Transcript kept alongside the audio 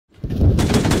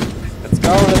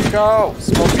let's go!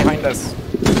 Smoke behind us.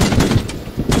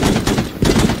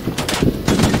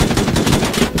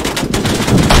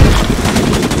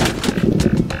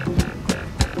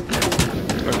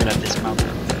 We're gonna dismount.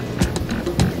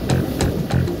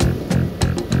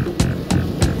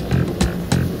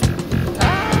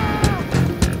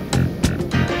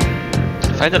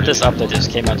 The fact that this update just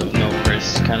came out of nowhere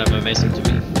is kind of amazing to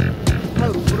me.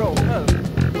 Help, bro, help.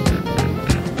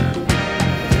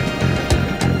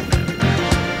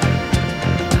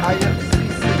 I am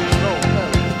seasick, bro,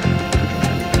 help.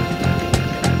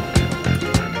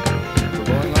 We're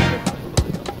going under.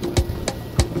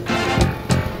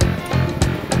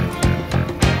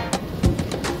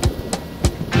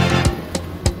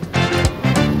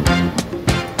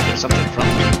 There's something in front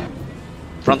of me.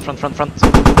 Front.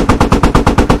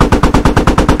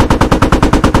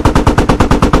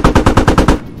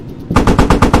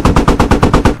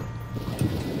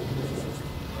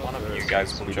 One of you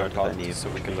guys will jump out so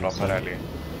we can drop a rally.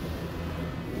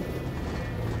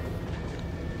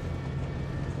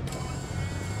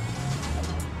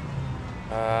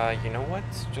 You know what?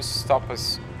 Just stop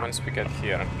us once we get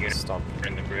here. Stop.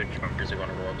 In the bridge, I'm busy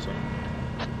gonna go up soon.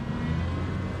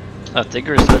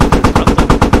 Tigger is right in front of me.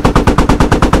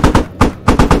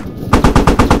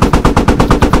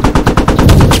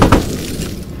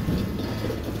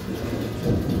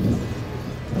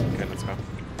 Okay, let's go.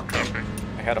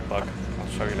 I had a bug. I'll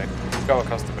show you later. Go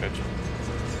across the bridge.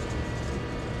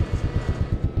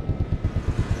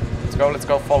 Let's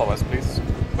go, follow us, please.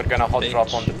 We're gonna hot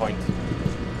drop on the point.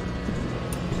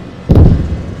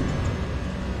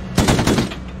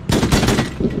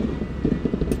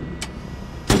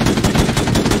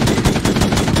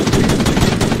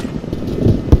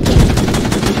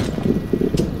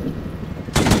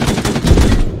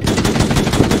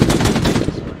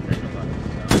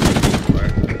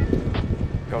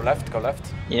 Go left.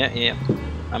 Yeah.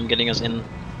 I'm getting us into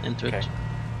Okay. it.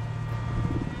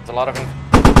 There's a lot of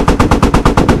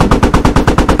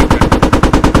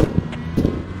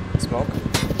smoke.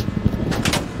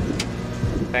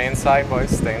 Stay inside, boys.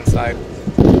 Stay inside.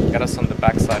 Get us on the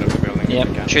back side of the building. Yeah, if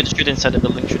we can. shoot inside the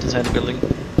building. Shoot inside the building.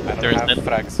 I There don't is have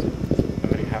frags. I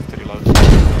really have to reload.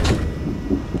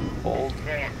 Hold.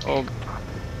 Oh,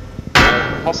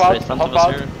 Hop straight out. front Hop of us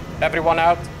out. here. Everyone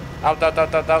out. Out.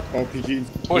 RPG. You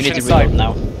Push need to inside. reload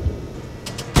now.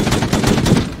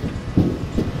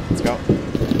 Let's go.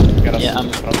 Get us Yeah, in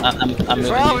front. I'm moving.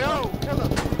 Bro, yo, kill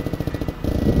him.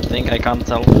 I think I can't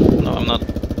tell. No, I'm not.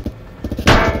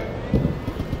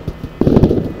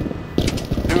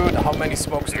 Dude, how many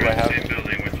smokes do I have? Same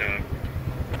building with a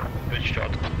good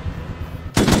shot.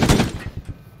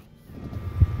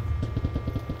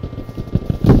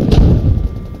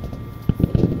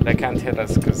 They can't hit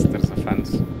us because there's a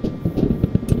fence.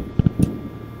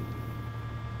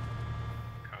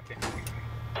 Copy.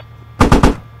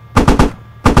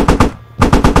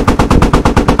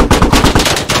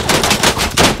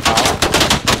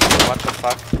 What the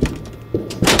fuck?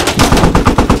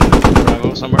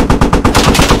 Bravo somewhere.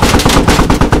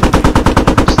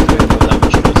 Just doing no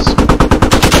damage to us.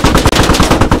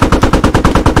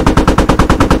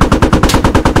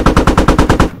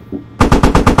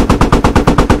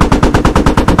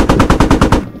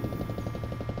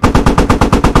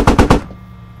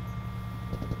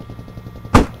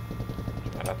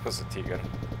 Yeah, that was a tiger.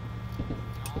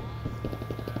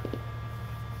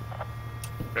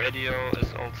 Radio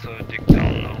is also dig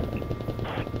down now.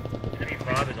 Any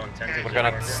Bob is on 10. We're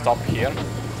gonna stop here.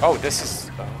 Oh, this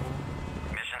is...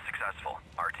 Mission successful.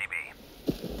 RTB.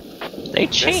 They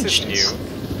this changed is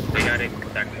new. They got it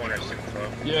that corner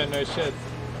 6-12. Yeah, no shit.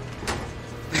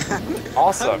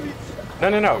 Awesome.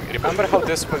 No. Remember how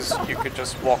this was, you could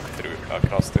just walk through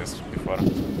across this before?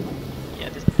 Yeah,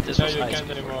 this No, was you nice. can't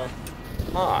anymore.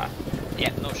 Ah,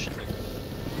 Yeah, no shit.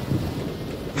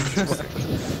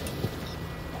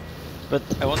 But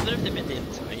I wonder if they made the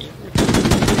entire.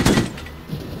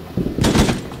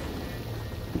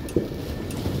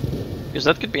 Because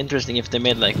that could be interesting if they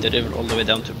made like the river all the way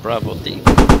down to Bravo D.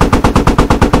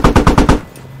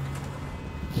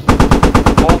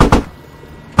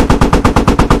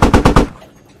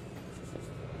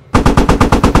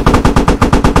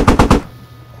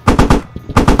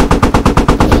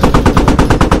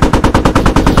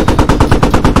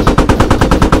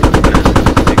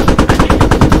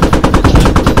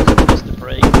 Just the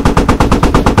break.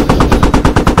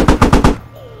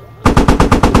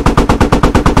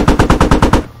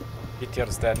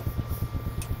 BTR's dead.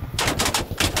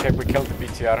 Okay, we killed the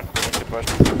BTR. We need to push.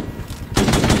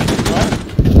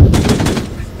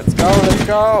 Let's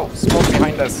go! Smoke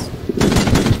behind us.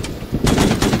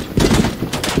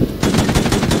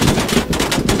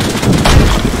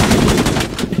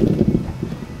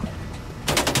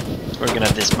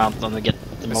 dismount when we get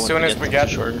the As moment soon as we to get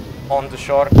shore. on the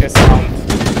shore, dismount.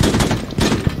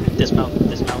 Dismount,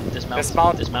 dismount, dismount,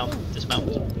 Dismount. dismount,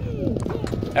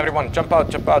 dismount. Everyone, jump out,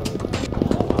 jump out.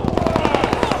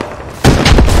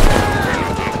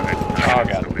 Oh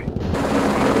god.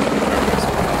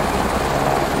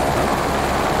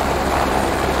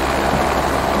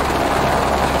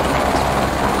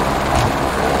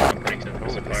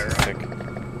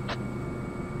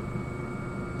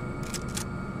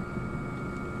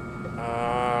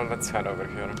 Let's head over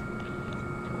here.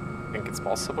 Think it's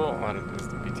possible, or is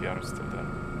the BTR still there?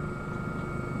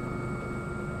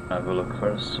 I will look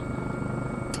first.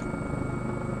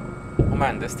 Oh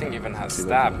man, this thing even has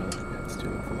stab. Yeah, it's too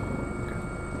low for that. Okay.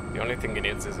 The only thing it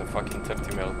needs is a fucking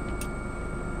 30 mil.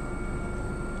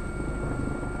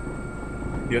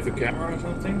 You have a camera or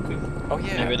something? Oh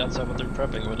yeah. Maybe that's what they're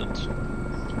prepping with it.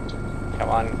 Come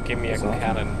on, give me a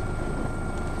cannon.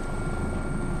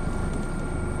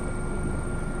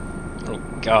 Oh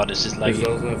god, this is like... Does it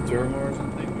also have turbo or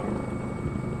something? Or?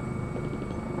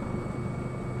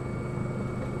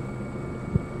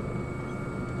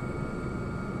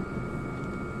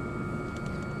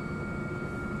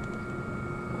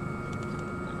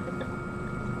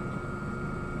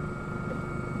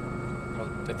 Well,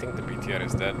 I think the BTR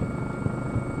is dead.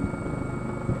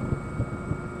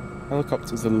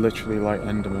 Helicopters are literally like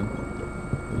Endermen.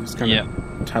 They just kind Yeah.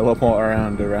 of teleport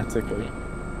around erratically.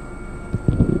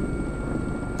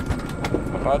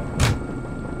 What?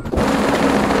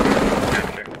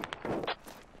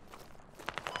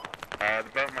 The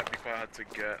boat might be quite hard to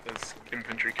get. There's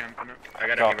infantry camp in it. I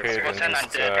gotta Copy, give it then to just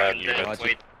leave it.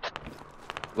 wait.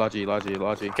 Logi.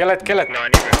 Kill it, kill it! No, I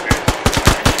need to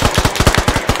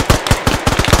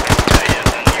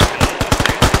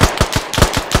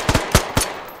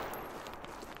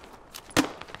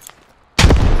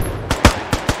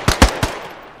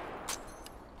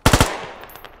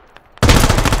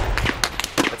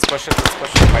Let's push it,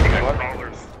 fighting a lot.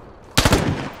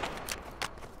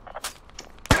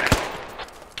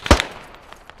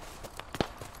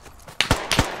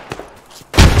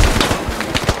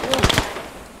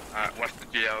 Watch the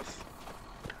GLs.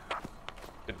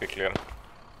 Should be clear.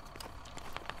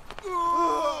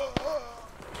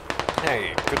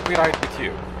 Hey, could we ride with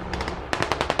you?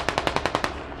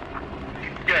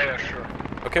 Yeah, sure.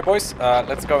 Okay boys,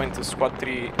 let's go into squad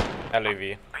 3 LAV.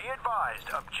 Be advised,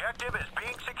 objective is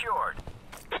being secured.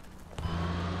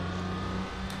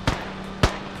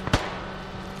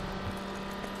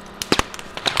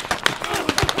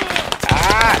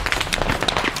 Ah!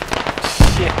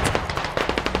 Shit!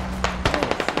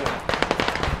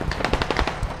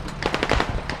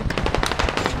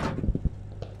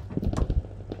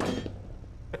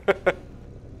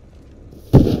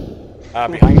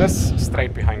 Behind us,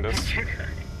 straight behind us.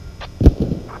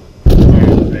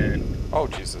 Oh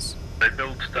Jesus. They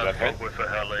built That that hit? boat with a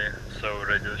heli, so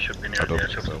radio should be near the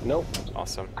edge of the Nope.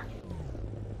 Awesome.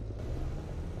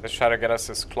 Let's try to get us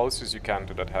as close as you can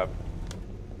to that hub.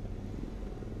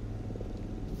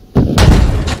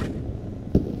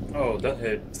 Oh, that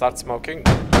hit. Start smoking.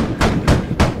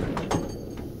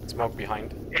 Smoke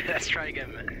behind. Let's try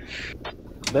again, man.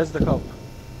 There's the cop.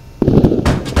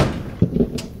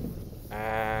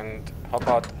 And hop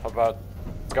out, let's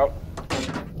go.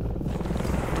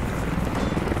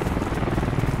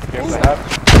 Here's the hub.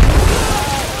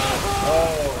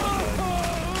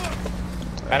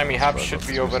 Enemy hub should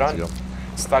be overrun.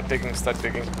 Start digging. Take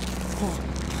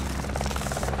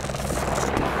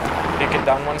it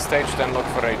down one stage, then look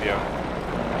for radio.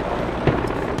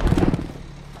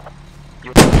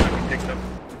 You picked up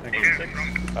 86.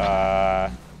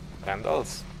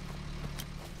 Vandals.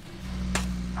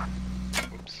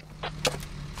 Oops.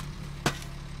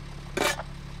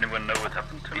 Anyone know what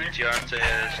happened to me? BTR at the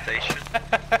station.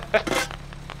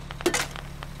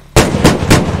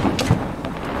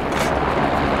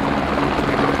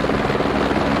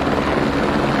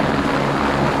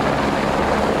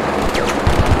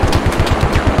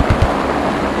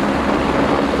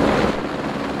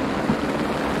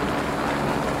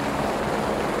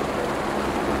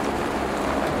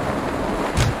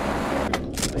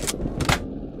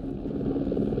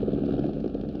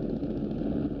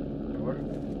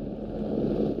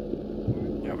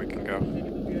 Yeah, we can go.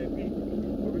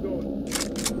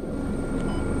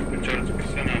 Return to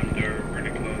Casino, they're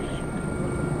pretty close.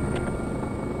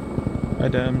 Hi,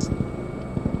 Dams.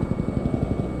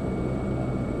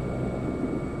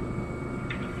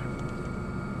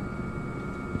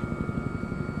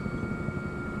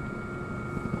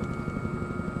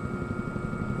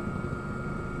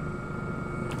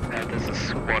 This is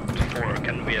squad 4.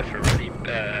 Can we have a ready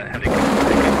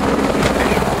helicopter?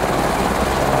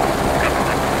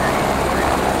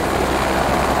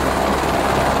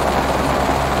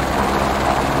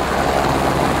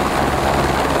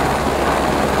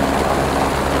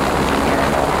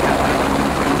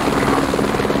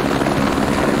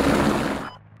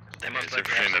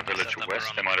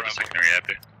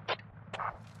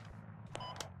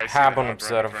 Hab on right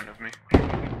observe. in front of me.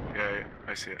 Yeah,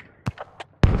 I see it.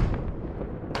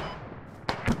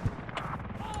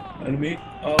 Enemy?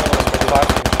 Oh, Push back.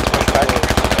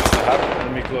 That's the Hab.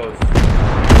 enemy close.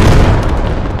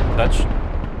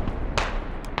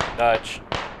 Dutch.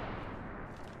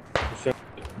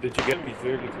 Did you get me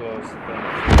fairly close? If you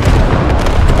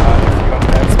want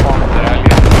that spawn there, I'll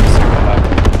get the circle back.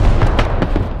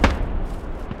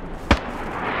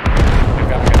 You're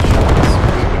gonna get shots.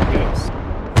 Yes.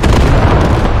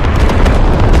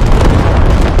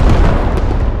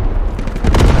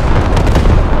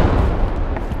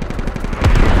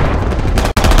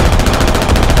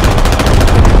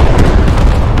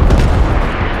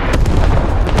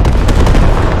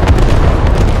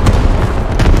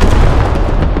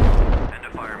 End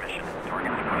of fire mission.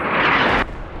 Target spotted.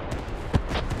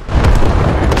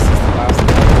 This is the last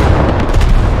one.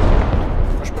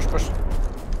 Push.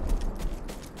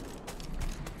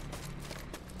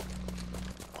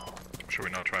 Should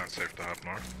we not try and save the hub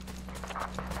more?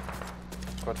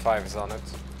 Squad 5 is on it.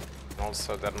 And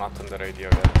also, they're not on the radio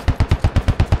yet.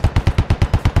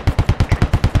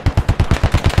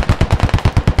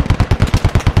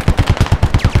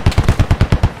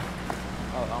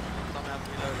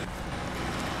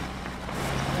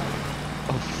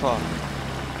 Oh fuck.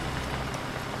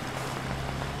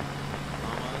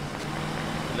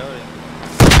 Reloading.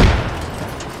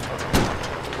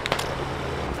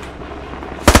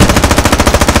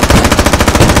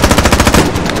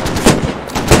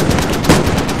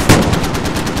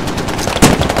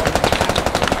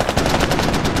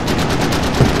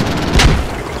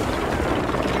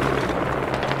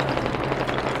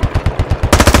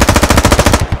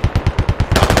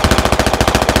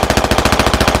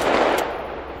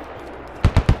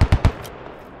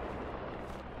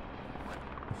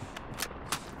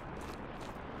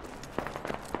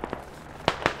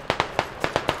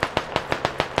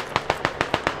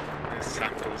 There's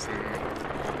samples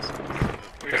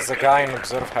and... There's a guy in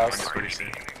observe house. What do you see?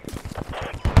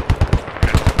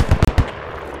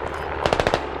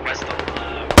 West of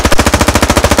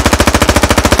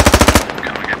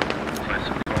Can we get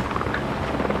closer?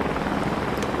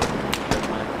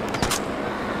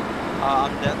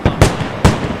 I'm dead now.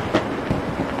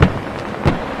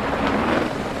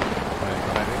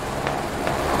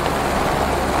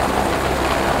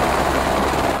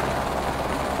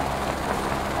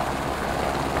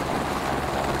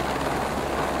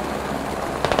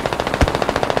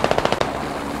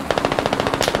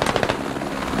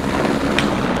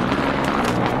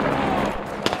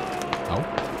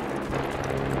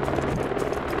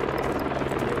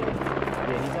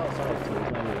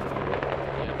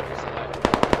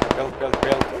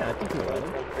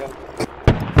 Build.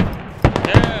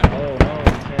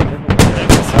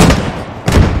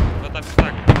 But I'm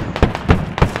stuck.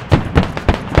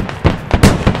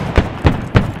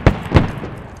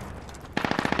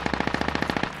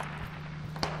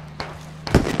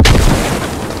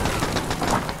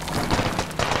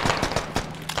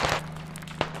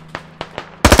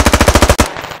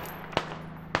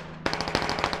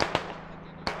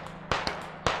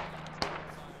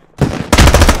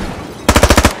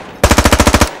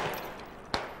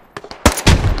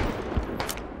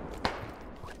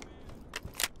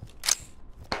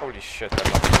 Holy shit, I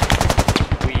love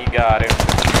it. We got him.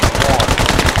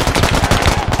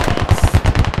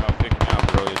 Oh, pick me up,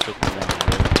 bro. You took me down,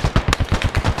 bro.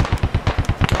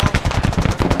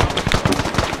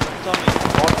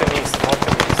 North and east.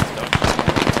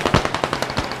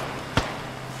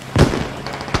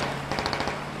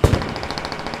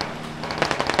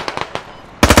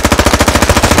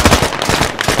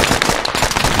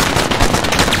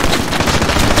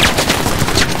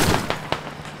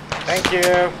 Thank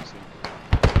you.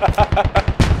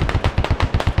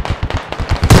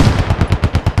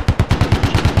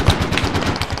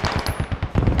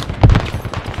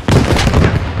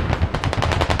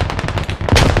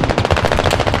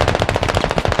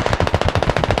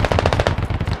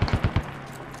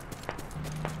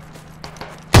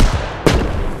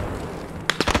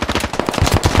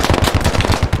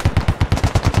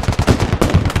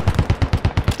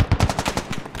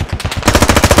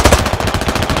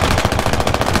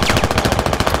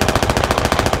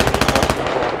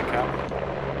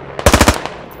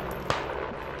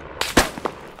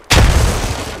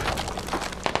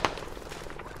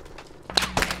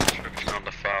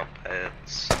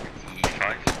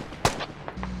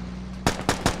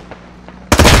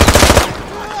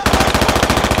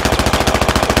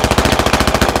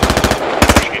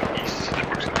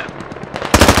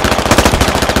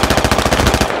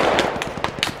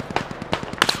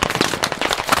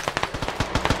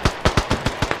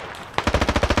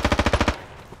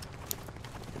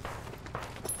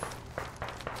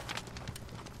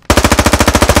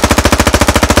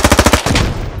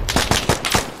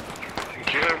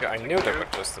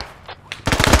 twisted.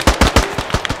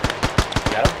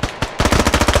 Got him?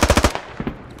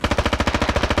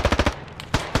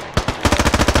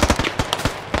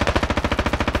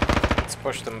 Let's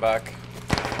push them back.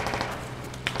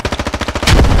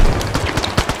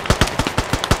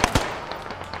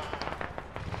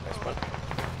 Nice one.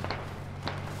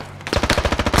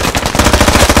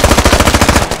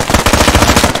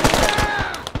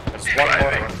 There's one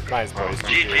more. Nice, boys.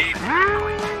 GG.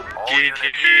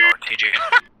 GG.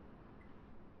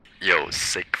 Yo,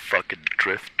 sick fucking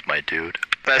drift, my dude.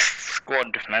 Best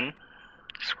squad, man.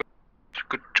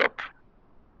 Good job.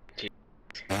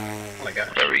 Oh my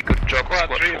god. Very good job.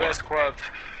 Squad 3, 4. best squad.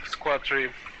 Squad 3.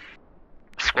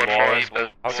 Squad More. 4 is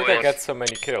best. How did I get so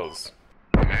many kills?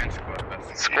 Man, squad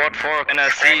best. Squad 4, can I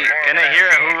see? Can I hear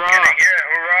a hurrah?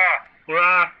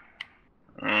 Hurrah!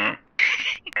 Mm.